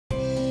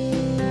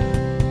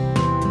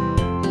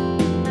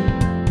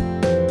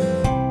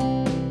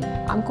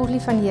Corli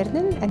van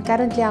Heerden, and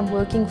currently I'm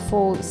working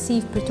for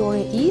Sieve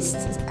Pretoria East,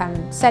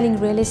 selling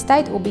real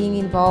estate or being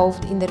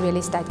involved in the real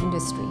estate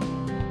industry.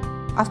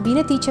 I've been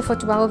a teacher for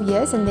 12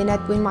 years, and then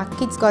when my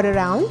kids got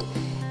around,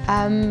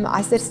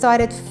 I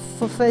started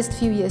for first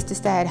few years to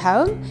stay at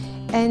home,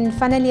 and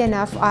funnily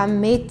enough I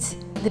met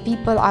the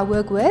people I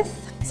work with.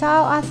 So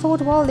I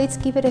thought, well, let's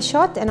give it a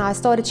shot, and I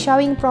started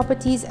showing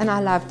properties and I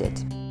loved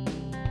it.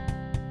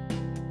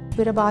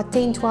 We're about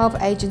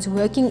 10-12 agents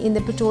working in the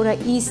Pretoria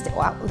East,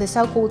 or the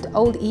so-called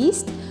Old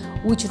East,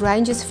 which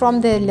ranges from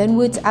the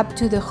Linwoods up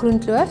to the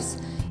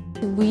Groenkloofs.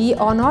 We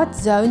are not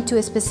zoned to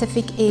a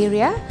specific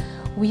area.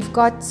 We've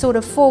got sort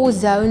of 4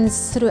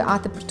 zones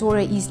throughout the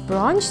Pretoria East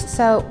branch.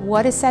 So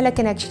what a seller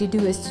can actually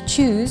do is to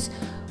choose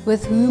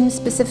with whom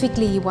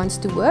specifically he wants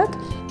to work.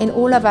 And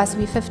all of us,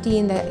 we're 50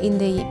 in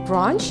the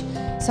branch.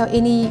 So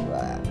any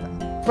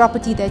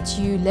property that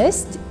you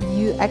list,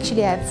 you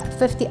actually have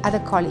 50 other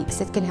colleagues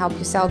that can help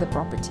you sell the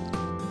property.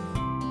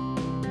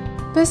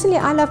 Personally,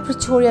 I love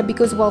Pretoria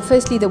because, well,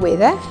 firstly the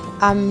weather.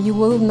 You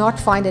will not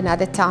find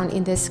another town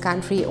in this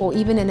country, or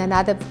even in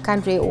another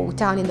country or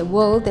town in the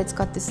world, that's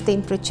got this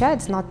temperature.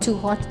 It's not too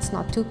hot, it's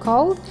not too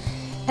cold.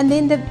 And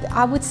then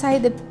I would say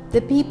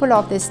the people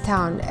of this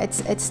town,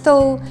 it's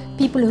still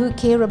people who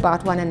care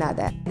about one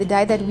another. The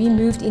day that we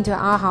moved into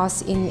our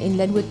house in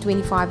Linwood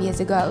 25 years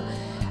ago,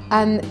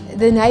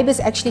 the neighbors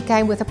actually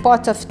came with a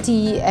pot of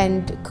tea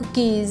and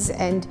cookies,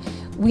 and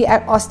we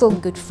are still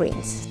good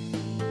friends.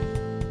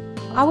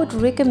 I would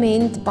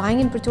recommend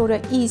buying in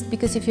Pretoria East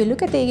because if you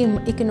look at the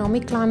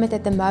economic climate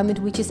at the moment,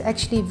 which is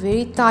actually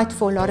very tight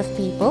for a lot of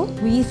people,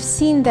 we've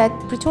seen that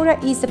Pretoria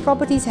East, the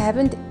properties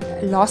haven't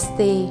lost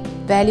their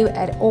value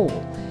at all.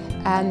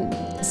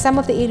 Some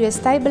of the areas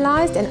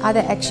stabilized, and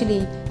other actually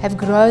have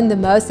grown the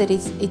most that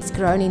it's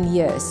grown in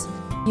years.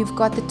 You've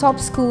got the top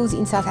schools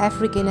in South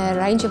Africa in a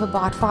range of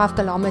about 5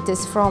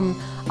 kilometers from,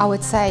 I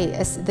would say,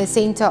 the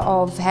center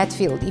of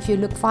Hatfield. If you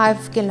look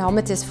 5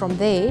 kilometers from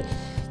there,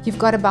 you've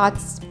got about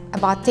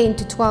 10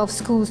 to 12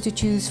 schools to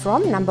choose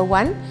from, number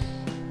one.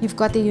 You've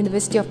got the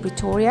University of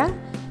Pretoria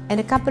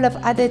and a couple of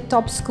other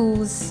top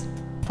schools,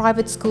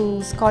 private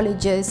schools,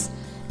 colleges,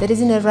 that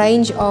is in a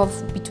range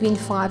of between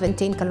 5 and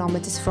 10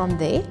 kilometers from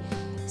there.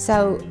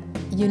 So,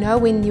 you know,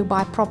 when you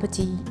buy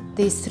property,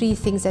 there's 3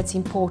 things that's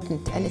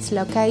important, and it's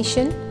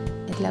location,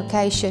 and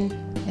location,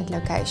 and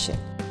location.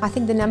 I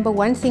think the number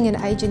one thing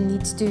an agent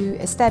needs to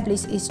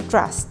establish is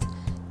trust.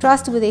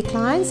 Trust with their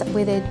clients,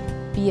 whether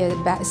it be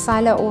a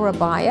seller or a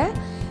buyer,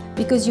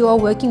 because you are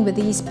working with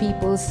these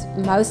people's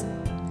most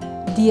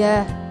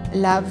dear,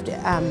 loved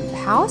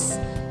house,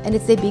 and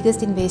it's their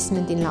biggest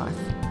investment in life.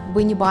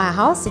 When you buy a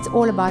house, it's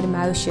all about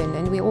emotion,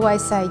 and we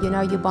always say, you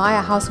know, you buy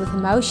a house with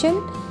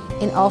emotion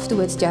and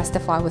afterwards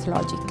justify with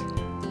logic.